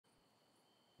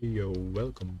Yo,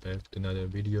 welcome back to another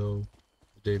video.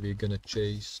 Today we're gonna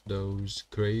chase those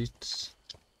crates.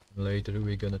 Later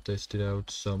we're gonna test it out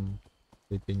some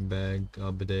sleeping bag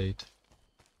update.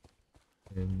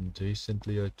 And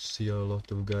recently I see a lot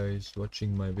of guys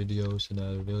watching my videos and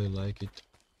I really like it.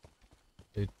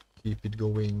 They keep it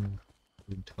going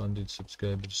with 100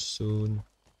 subscribers soon.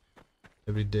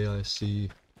 Every day I see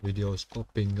videos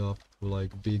popping up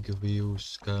like big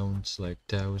views counts like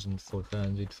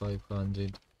 1,400,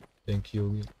 500. Thank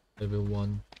you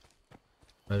everyone.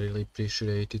 I really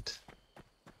appreciate it.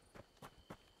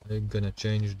 I'm gonna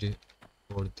change the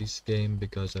for this game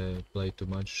because I play too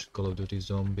much Call of Duty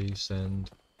Zombies and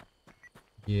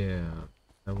yeah,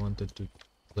 I wanted to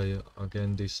play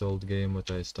again this old game what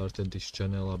I started this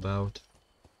channel about.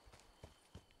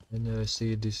 And I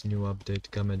see this new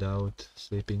update coming out,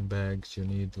 sleeping bags, you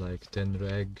need like 10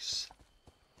 rags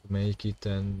to make it,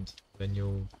 and when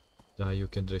you die you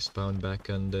can respawn back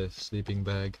on the sleeping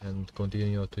bag and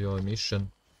continue to your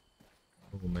mission.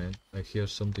 Oh man, I hear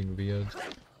something weird.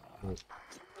 Oh.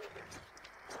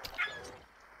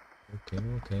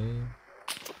 Okay.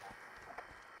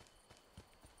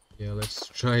 Yeah, let's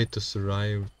try to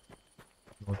survive,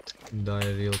 not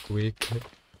die real quick.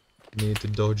 Need to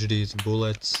dodge these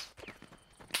bullets.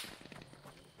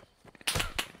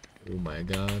 Oh my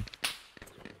god.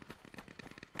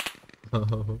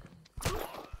 Oh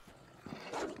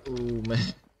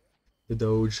man, the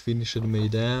dodge finished me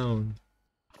down.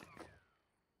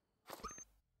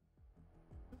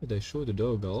 They show the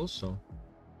dog also.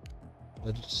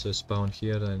 Let's spawn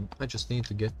here and I just need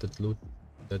to get that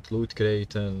loot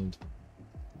crate, and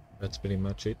that's pretty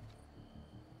much it.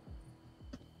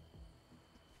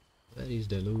 Where is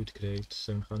the loot crate?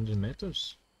 700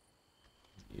 meters?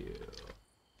 Yeah.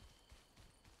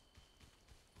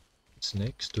 It's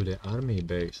next to the army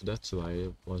base, that's why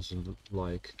it was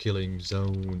like killing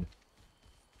zone.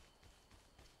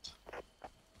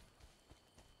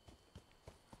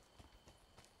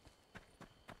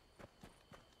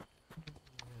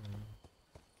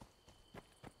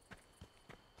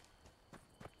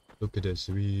 Look at this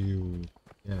view.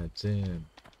 Yeah, damn.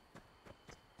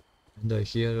 And I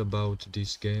hear about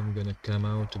this game gonna come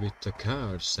out with the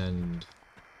cars and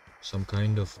some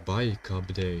kind of bike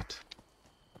update.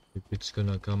 If it's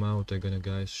gonna come out, I'm gonna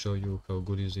guys show you how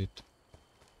good is it.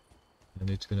 And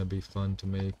it's gonna be fun to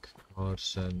make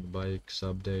cars and bikes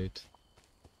update.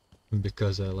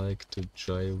 Because I like to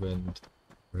drive and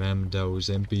ram those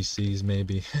NPCs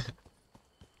maybe.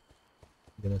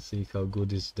 Gonna see how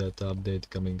good is that update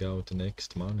coming out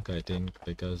next month, I think,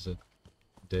 because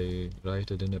they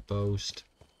write it in a post.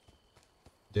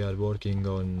 They are working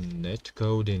on net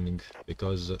coding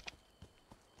because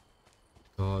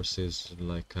cars is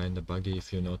like kinda buggy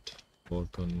if you not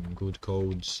work on good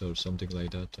codes or something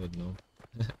like that. I don't know.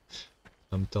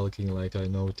 I'm talking like I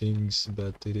know things,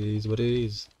 but it is what it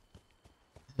is.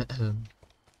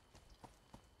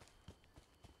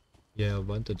 Yeah, I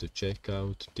wanted to check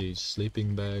out these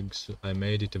sleeping bags. I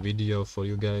made it a video for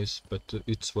you guys, but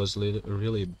it was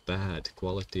really bad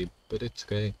quality, but it's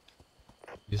okay.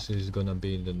 This is gonna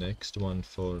be the next one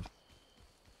for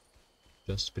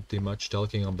just pretty much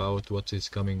talking about what is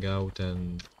coming out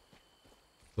and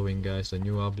showing guys a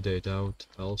new update out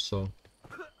also.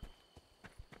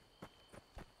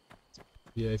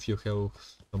 Yeah, if you have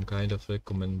some kind of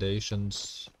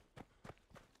recommendations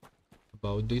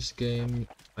about this game.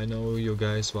 I know you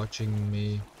guys watching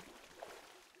me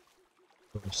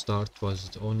from start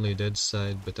was only Dead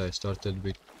Side, but I started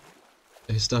with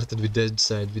Dead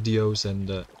Side videos, and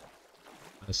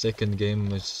a second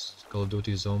game is Call of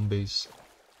Duty Zombies.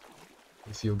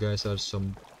 If you guys are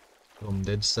some from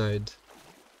Dead Side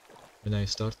when I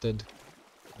started,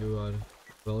 you are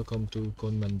welcome to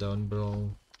comment down below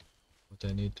what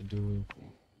I need to do.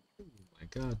 Oh my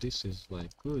god, this is like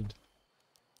good.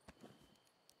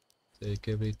 Take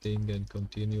everything and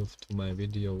continue to my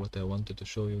video what I wanted to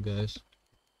show you guys.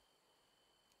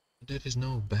 There is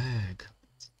no bag.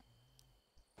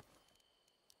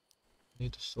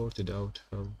 Need to sort it out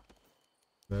how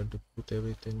where to put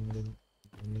everything. Then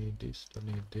don't need this, don't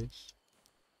need this.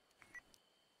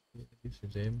 This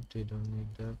is empty, don't need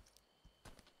that.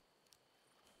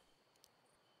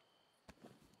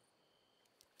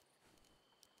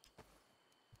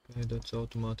 Okay, that's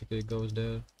automatically goes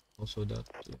there. Also that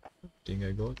thing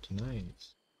I got,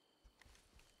 nice.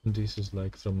 This is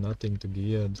like from nothing to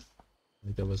geared.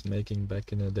 Like I was making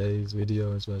back in the days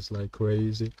videos was like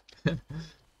crazy.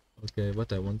 Okay,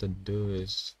 what I wanted to do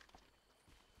is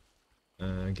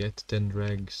get 10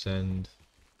 rags and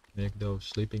make those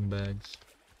sleeping bags.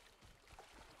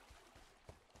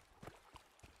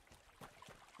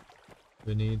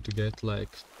 We need to get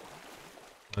like,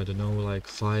 I don't know, like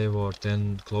 5 or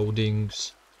 10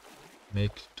 clothings,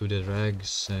 make to the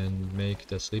rags and make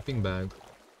the sleeping bag.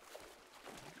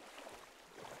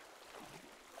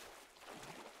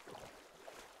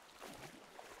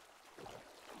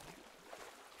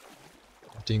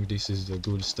 I think this is a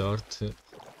good start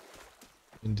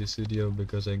in this video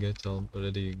because I get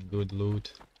already good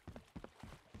loot.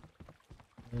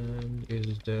 And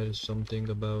is there something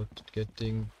about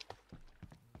getting...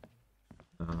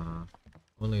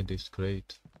 only this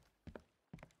crate.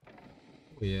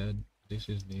 Oh yeah, this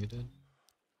is needed.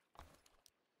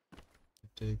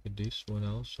 Take this one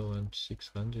also and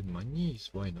 600 monies,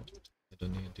 why not? I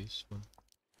don't need this one.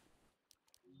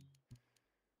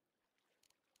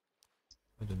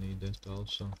 I don't need that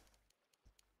also.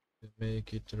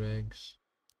 Make it rags.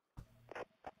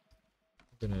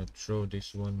 I'm gonna throw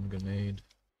this one grenade.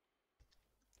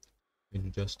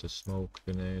 It's just a smoke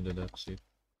grenade, that's it.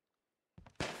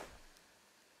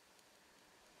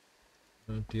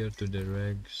 Not here to the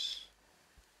rags.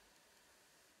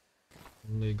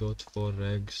 Only got 4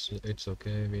 rags, it's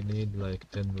okay, we need like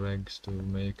 10 rags to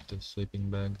make the sleeping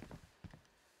bag.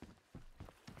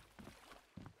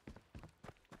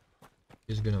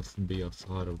 It's gonna be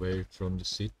far away from the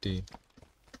city.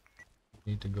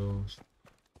 Need to go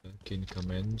back in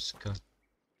Kamenska.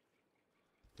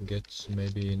 Get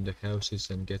maybe in the houses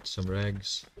and get some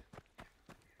rags.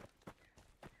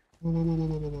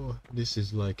 This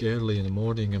is like early in the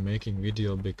morning. I'm making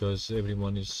video because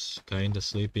everyone is kinda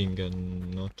sleeping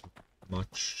and not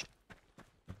much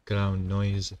background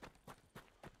noise.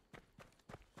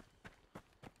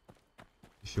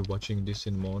 If you're watching this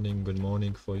in morning, good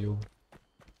morning for you.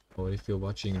 Or if you're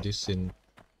watching this in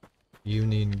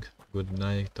evening, good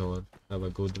night or have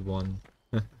a good one.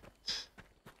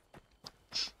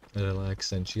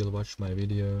 Relax and chill, watch my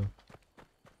video.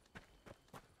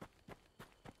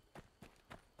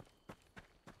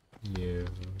 Yeah.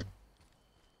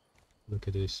 Look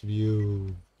at this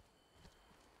view.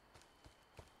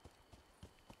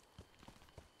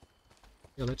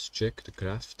 Yeah, let's check the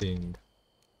crafting.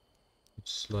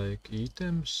 It's like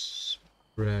items,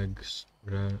 rags,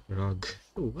 rug.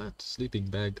 Oh, what? Sleeping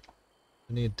bag.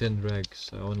 I need 10 rags.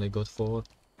 I only got 4.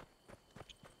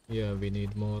 Yeah, we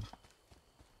need more.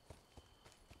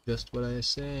 Just what I was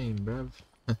saying, bruv.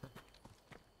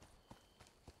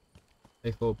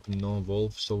 I hope no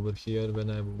wolves over here when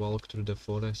I walk through the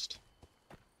forest.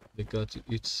 Because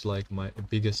it's like my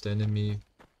biggest enemy.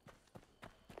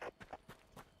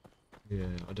 Yeah,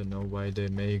 I don't know why they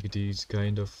make these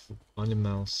kind of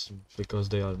animals. Because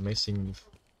they are messing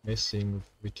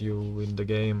with you in the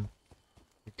game.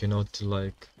 You cannot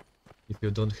like... If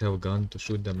you don't have a gun to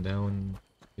shoot them down,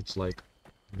 it's like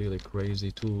really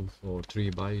crazy. 2 or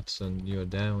 3 bites and you're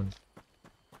down.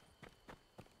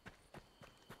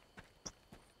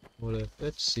 Well,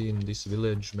 let's see in this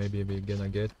village, maybe we're gonna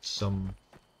get some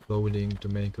clothing to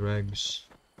make rags.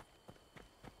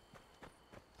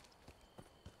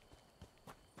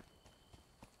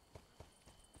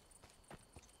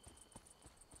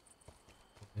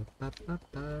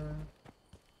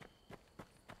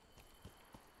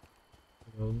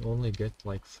 We'll only get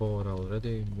like 4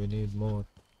 already, we need more.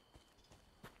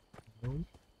 No.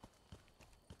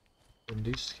 In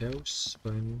this house,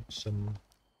 find some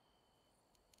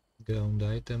ground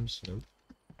items. No.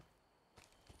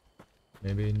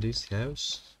 Maybe in this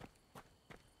house.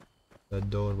 That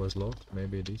door was locked,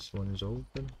 maybe this one is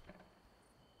open.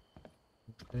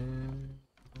 And...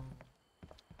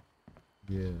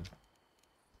 yeah.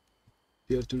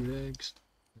 Here 2 rags.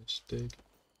 Let's take...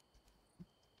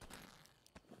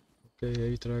 okay,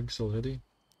 8 rags already.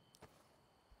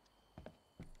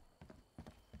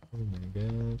 Oh my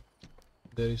god.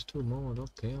 There is 2 more,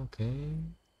 okay.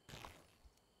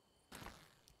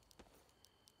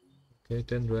 Okay,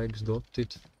 10 rags, got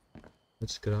it.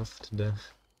 Let's craft the...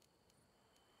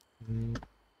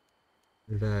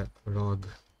 rug.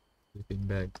 Sleeping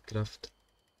bag, craft.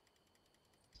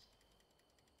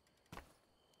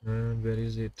 And where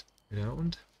is it?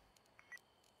 Ground?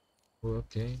 Oh,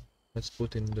 okay. Let's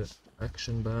put in the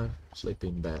action bar.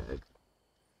 Sleeping bag.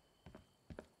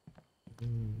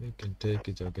 We can take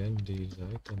it again, these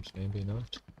items, maybe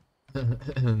not.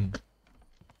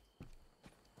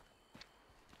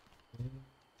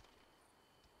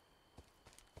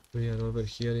 We are over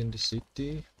here in the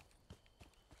city.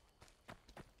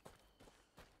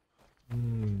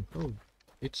 Oh,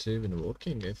 it's even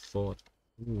working, F4.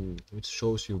 Ooh, it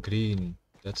shows you green.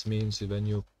 That means when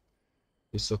you...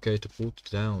 it's okay to put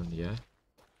down, yeah?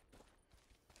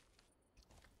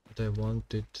 But I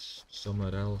want it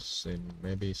somewhere else, in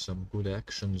maybe some good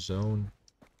action zone.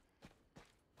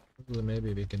 Well,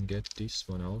 maybe we can get this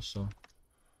one also.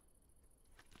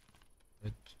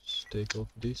 Let's take off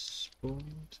this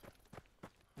point.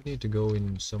 We need to go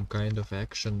in some kind of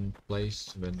action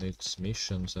place when it's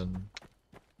missions, and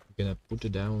we're gonna put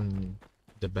it down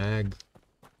the bag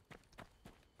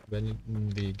when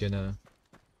we gonna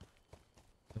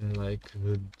like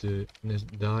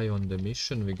die on the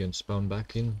mission. We can spawn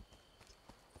back in,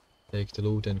 take the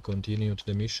loot and continue to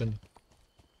the mission.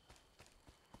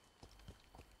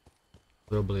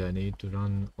 Probably I need to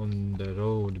run on the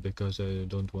road because I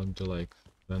don't want to like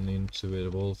run into a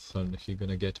wolf and he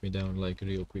gonna get me down like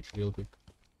real quick. Like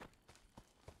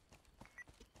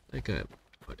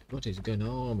what is going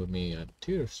on with me? I'm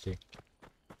thirsty.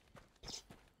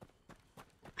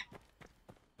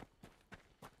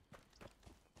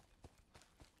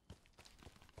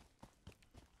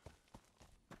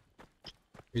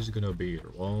 It's gonna be a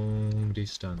long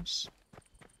distance.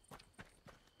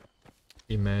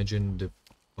 Imagine the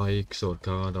bikes or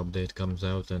car update comes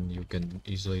out and you can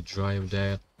easily drive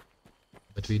there,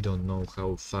 but we don't know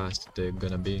how fast they're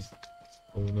gonna be.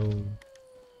 Oh no,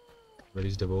 where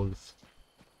is the wolf?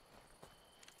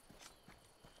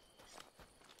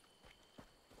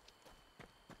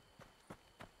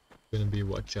 Gonna be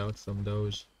watch out from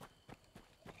those.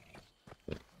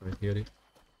 I hear it.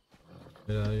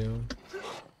 Where are you?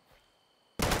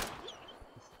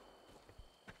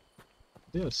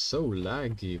 They are so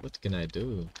laggy, what can I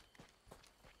do? Need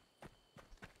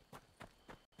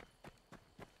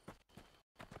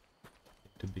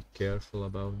to be careful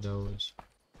about those.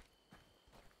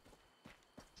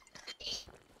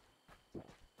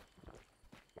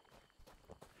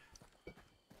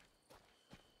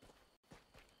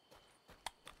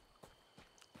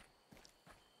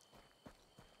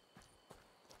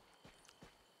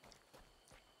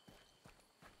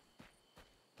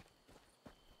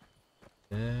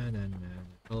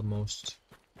 Almost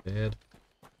dead.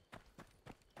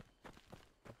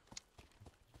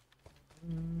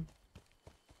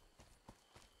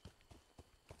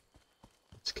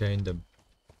 It's kind of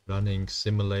running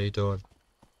simulator,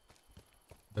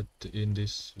 but in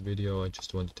this video I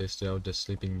just want to test out the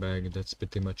sleeping bag. That's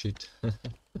pretty much it.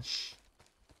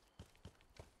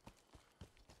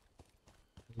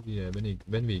 Yeah,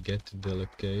 when we get to the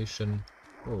location,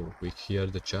 oh, we hear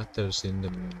the chatters in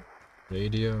the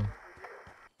radio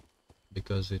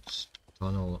because it's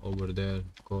tunnel over there,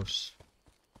 of course.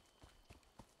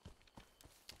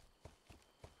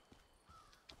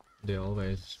 They're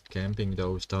always camping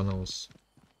those tunnels.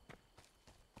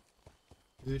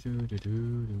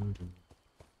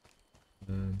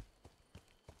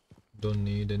 Don't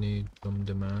need any from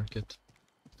the market.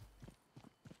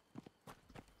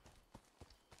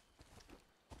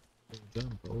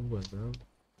 Jump over, bro.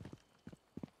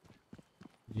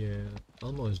 Yeah,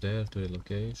 almost there to the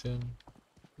location.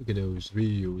 Look at those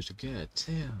views. God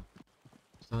damn.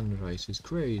 Sunrise is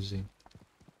crazy.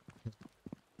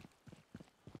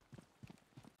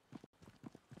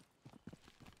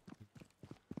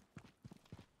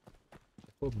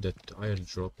 Hope that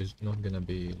airdrop is not gonna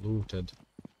be looted,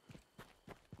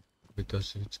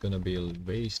 because it's gonna be a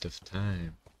waste of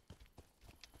time.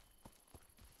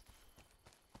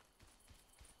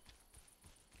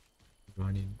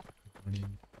 Running.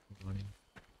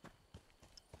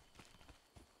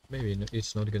 Maybe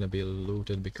it's not gonna be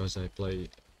looted because I play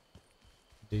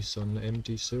this on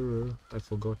empty server. I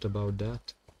forgot about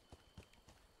that.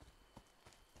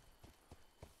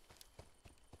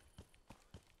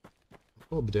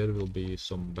 Hope there will be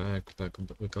some backpack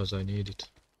because I need it.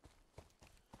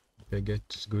 If I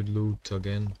get good loot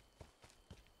again,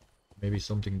 maybe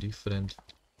something different,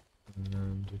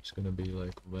 and it's gonna be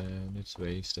like, man, it's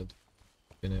wasted.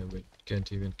 We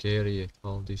can't even carry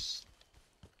all this.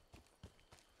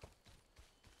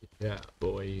 Yeah,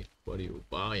 boy, what are you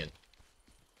buying?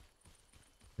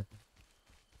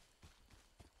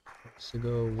 Let's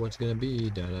go. What's gonna be?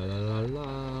 Da la la la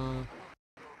la.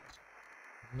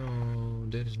 No,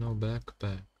 there is no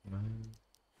backpack, man.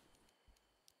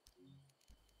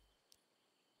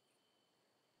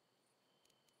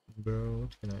 Bro,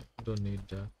 what can I don't need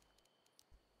that.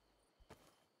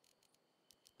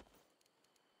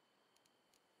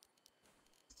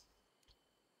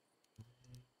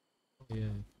 Yeah,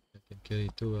 I can carry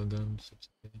 2 guns. It's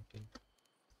okay. I can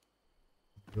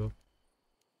drop.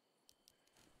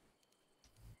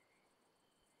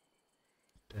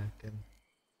 Attack him.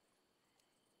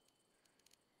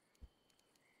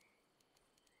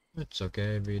 It's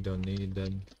okay, we don't need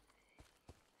them.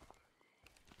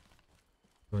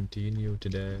 Continue to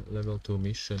the level 2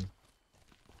 mission.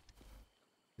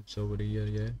 It's over here,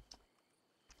 yeah.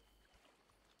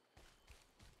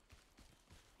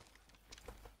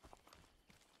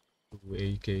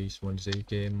 AKs. One is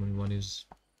AKM and one is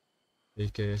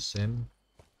AKSM.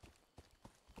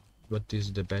 What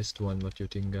is the best one? What you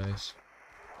think, guys?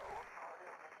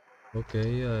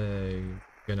 Okay, I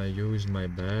gonna use my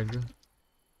bag.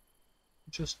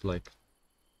 Just like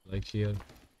here,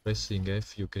 pressing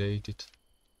F, you create it.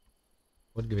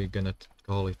 What are we gonna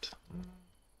call it?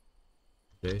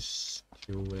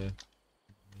 Rescue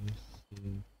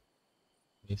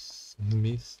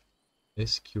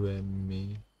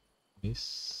SQM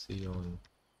mission.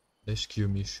 Rescue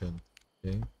mission.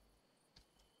 Okay.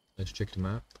 Let's check the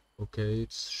map. Okay,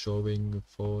 it's showing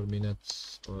 4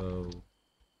 minutes. Oh.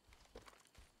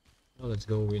 Well, let's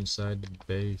go inside the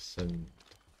base and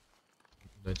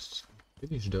let's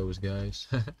finish those guys.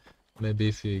 Maybe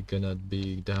if we cannot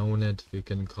be downed, we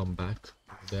can come back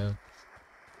there.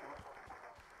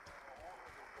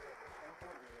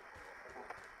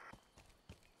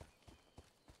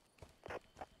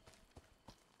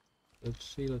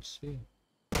 Let's see, let's see.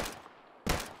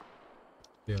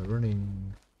 They are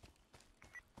running.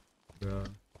 Yeah.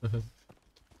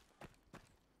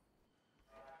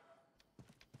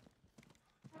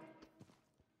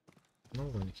 No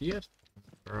one here?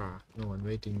 No one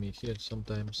waiting me here.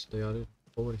 Sometimes they are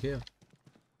over here.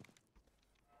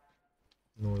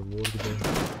 No reward there.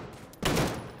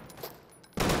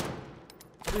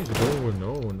 Please go,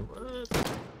 no one. What?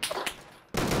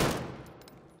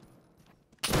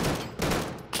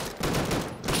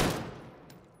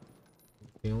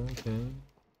 Okay.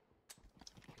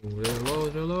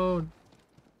 Reload, reload.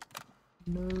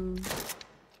 No.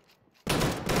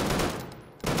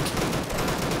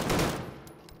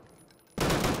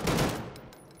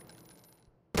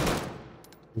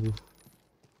 Oof.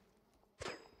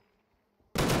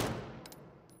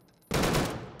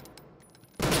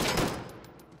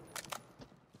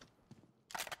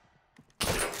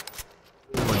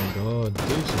 Oh my god,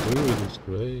 this dude is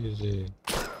crazy.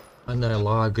 And I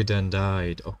lagged and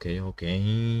died. Okay,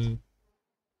 okay.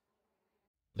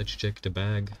 Let's check the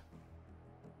bag.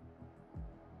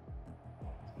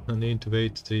 I need to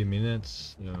wait 3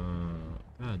 minutes.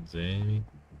 God damn it.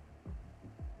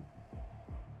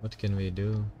 What can we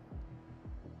do?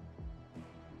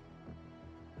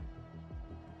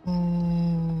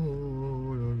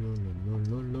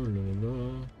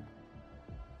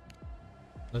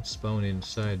 Let's spawn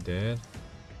inside there.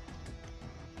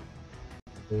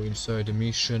 Go inside the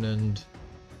mission and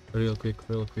real quick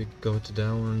go to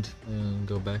down and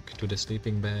go back to the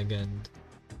sleeping bag and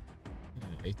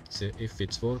if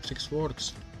it works, it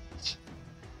works.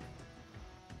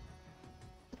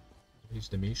 Here's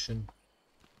the mission.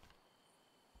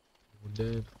 Over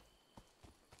there.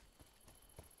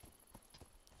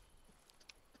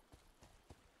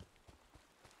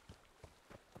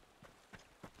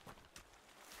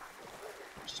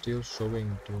 Still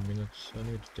showing 2 minutes. I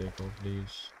need to take off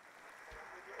these.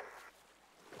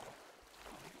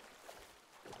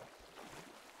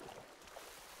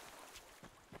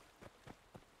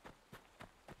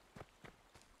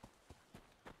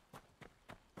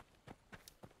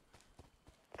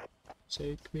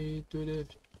 Take me to the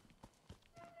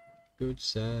good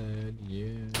side,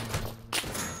 yeah.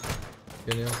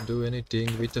 Can I do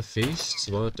anything with the fists?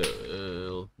 What the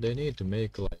hell? They need to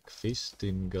make like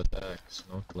fisting attacks,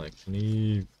 not like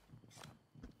knee.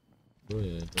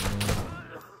 Good.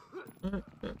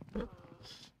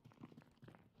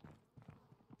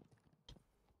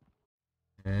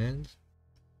 And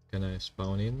can I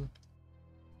spawn in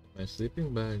my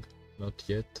sleeping bag? Not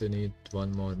yet. I need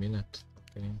 1 more minute.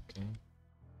 Okay, okay.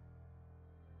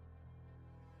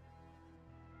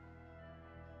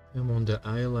 I'm on the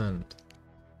island.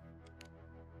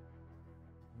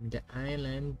 The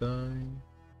island boy.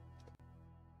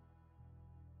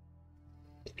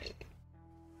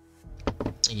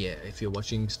 Yeah, if you're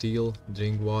watching still,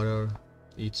 drink water,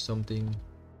 eat something,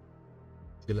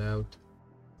 chill out.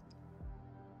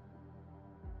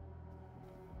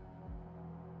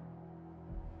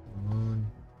 Come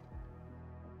on.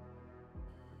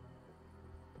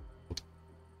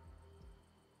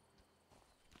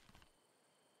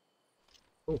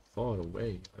 So far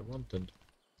away. I wanted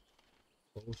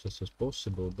closest as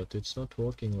possible, but it's not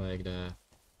working like that.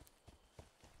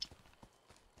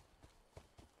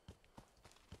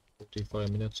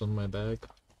 45 minutes on my bag.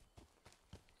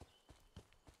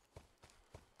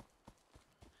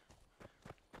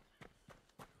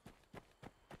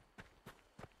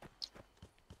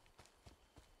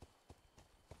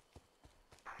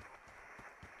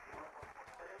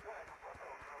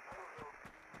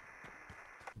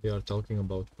 They are talking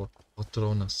about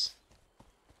Patronas.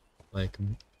 Like,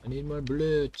 I need more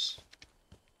bullets.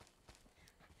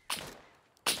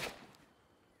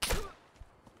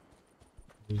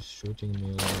 He's shooting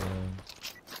me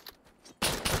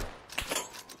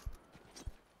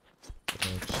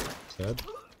let's stab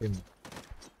him.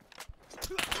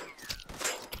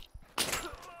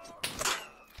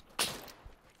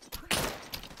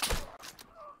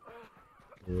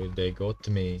 Well, they got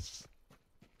me.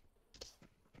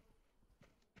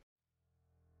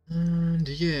 And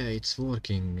yeah, it's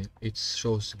working. It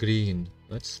shows green.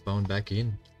 Let's spawn back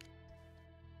in.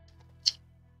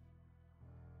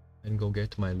 And go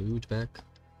get my loot back.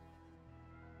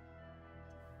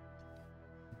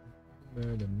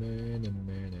 Gonna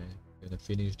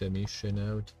finish the mission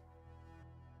out.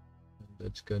 And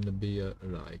that's gonna be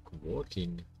like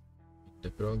working.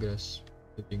 The progress.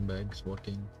 Sleeping bags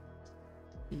working.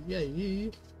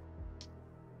 Yay!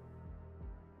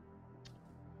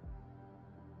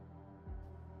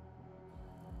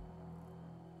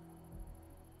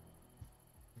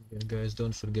 Yeah, guys,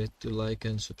 don't forget to like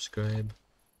and subscribe.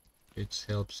 It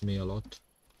helps me a lot.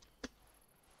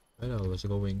 Where I was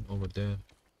going over there.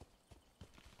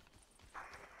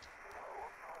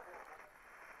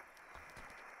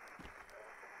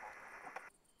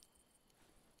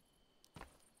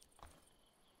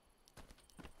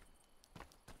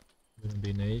 I'm gonna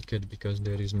be naked because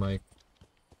there is my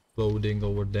clothing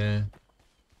over there.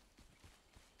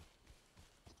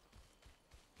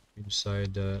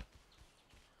 Inside the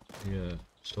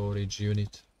storage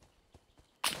unit.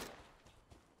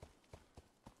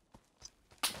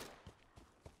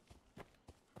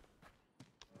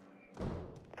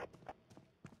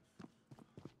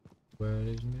 Where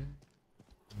is me?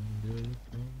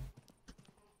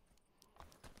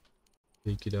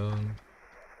 Take it on.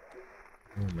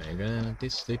 Oh my god,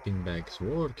 this sleeping bag's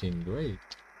working great.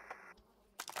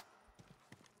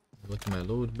 Got my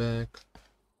load back.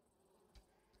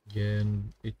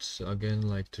 Again, it's again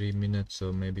like 3 minutes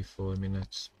or maybe 4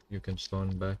 minutes. You can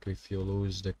spawn back if you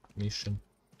lose the mission.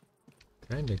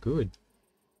 Kinda good.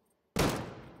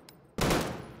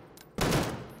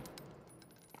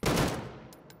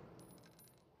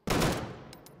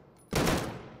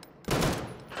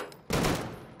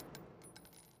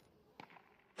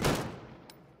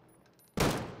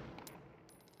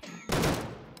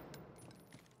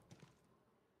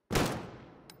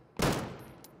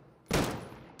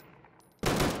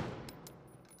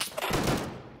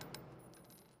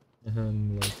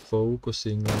 I'm like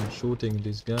focusing on shooting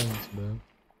these guns,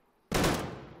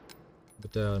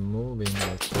 but they are moving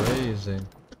like crazy.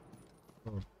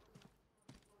 Oh.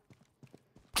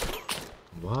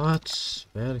 What?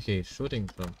 Where he shooting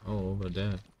from? Oh, over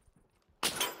there.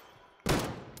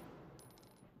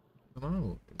 Come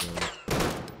on, girl.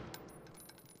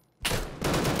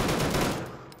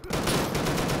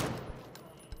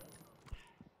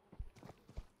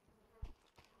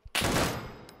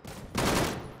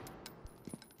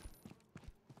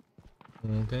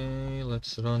 Okay,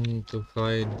 let's run to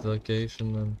hide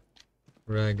location and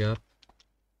rag up.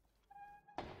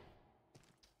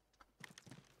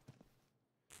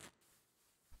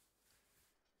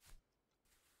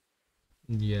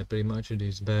 Yeah, pretty much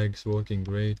these bags working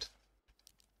great.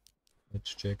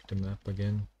 Let's check the map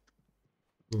again.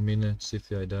 2 minutes.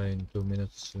 If I die in 2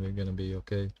 minutes, we're gonna be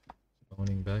okay.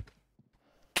 Spawning back.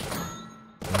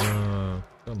 Ah,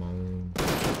 come on.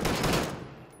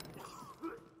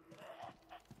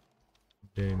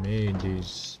 They made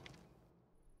these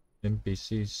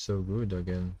NPCs so good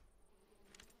again.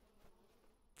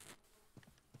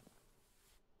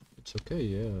 It's okay,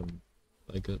 yeah.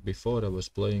 Like before I was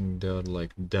playing, they're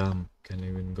like dumb. Can't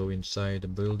even go inside the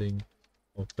building,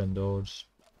 open doors.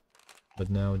 But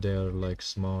now they're like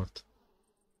smart.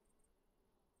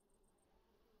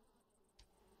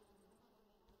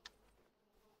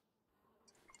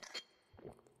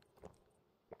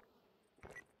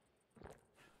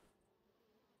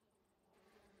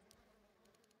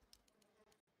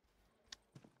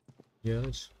 Yeah,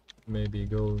 let's maybe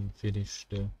go and finish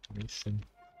the mission.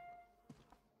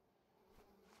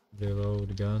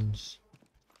 Reload guns.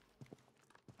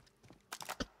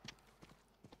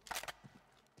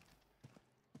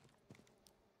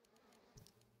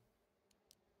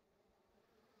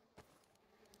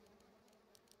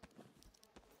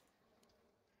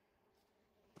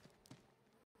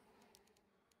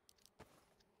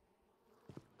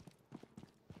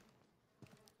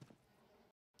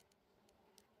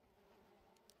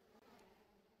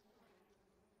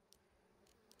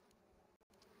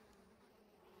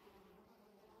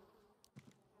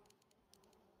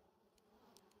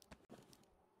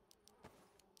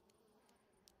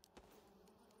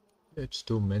 It's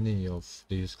too many of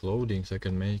these clothings. I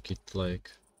can make it like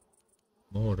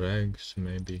more rags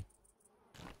maybe.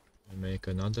 I make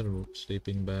another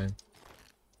sleeping bag.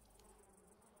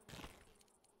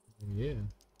 Oh, yeah.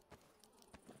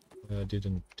 I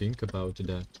didn't think about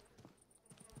that.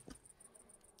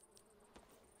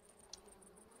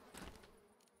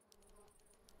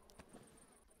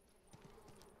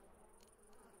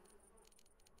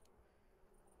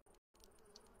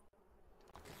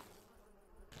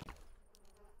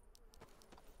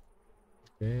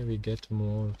 Okay, we get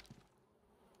more.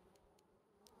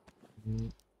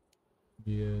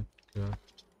 Yeah, craft.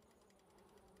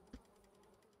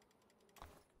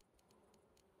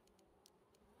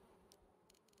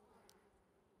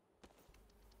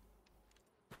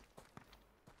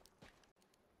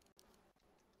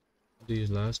 These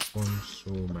last ones,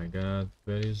 oh my god,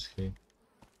 where is he?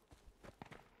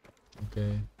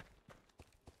 Okay.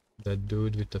 That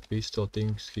dude with the pistol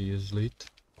thinks he is lit.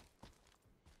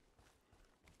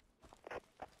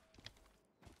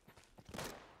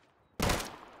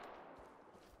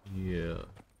 Yeah.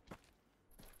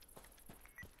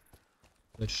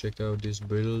 Let's check out this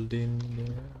building.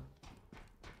 Yeah.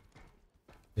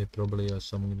 There probably are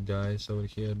some guys over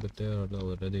here, but they are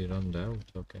already run out.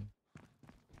 Okay.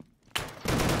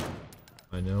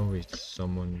 I know it's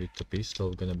someone with a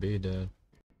pistol gonna be there.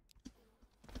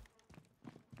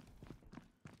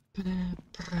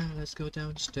 Let's go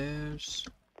downstairs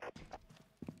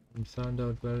and find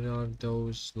out where are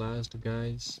those last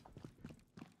guys.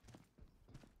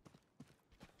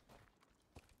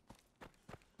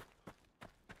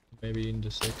 Maybe in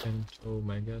the second. Oh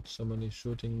my god, someone is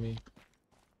shooting me.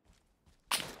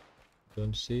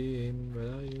 Don't see him.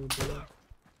 Where are you, bro?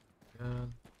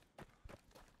 God.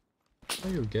 How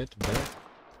you get back?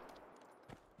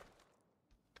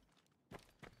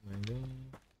 My god.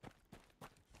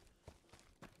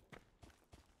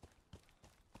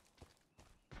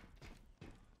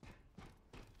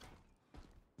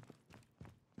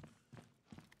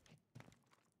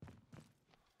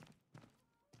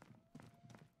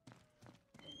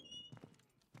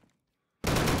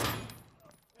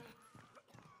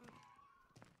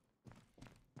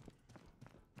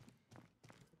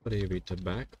 Somebody with a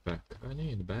backpack. I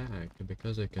need a bag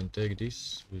because I can take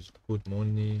this with good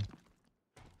money.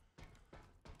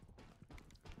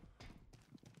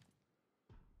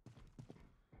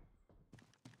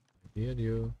 I hear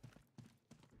you.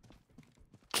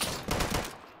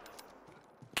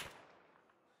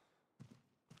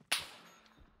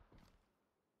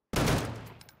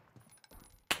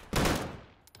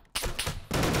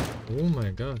 Oh my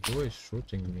god, who is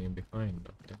shooting me behind?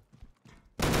 Okay.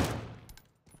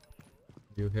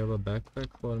 Do you have a backpack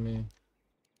for me?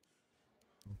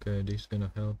 Okay, this is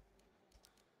gonna help.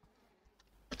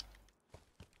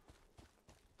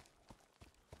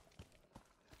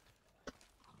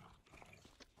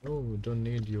 Oh, don't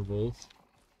need you, wolf.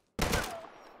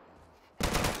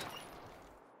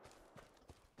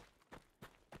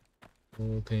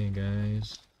 Okay,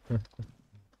 guys.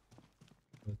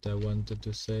 What I wanted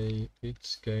to say,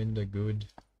 it's kinda good.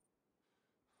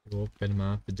 You open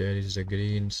map, there is a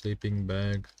green sleeping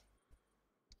bag.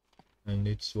 And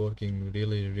it's working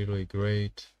really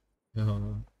great.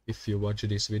 If you watch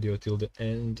this video till the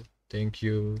end, thank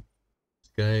you.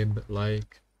 Subscribe,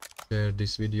 like, share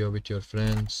this video with your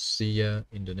friends. See ya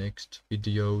in the next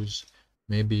videos.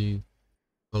 Maybe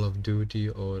Call of Duty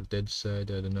or Dead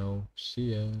Side, I don't know.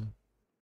 See ya.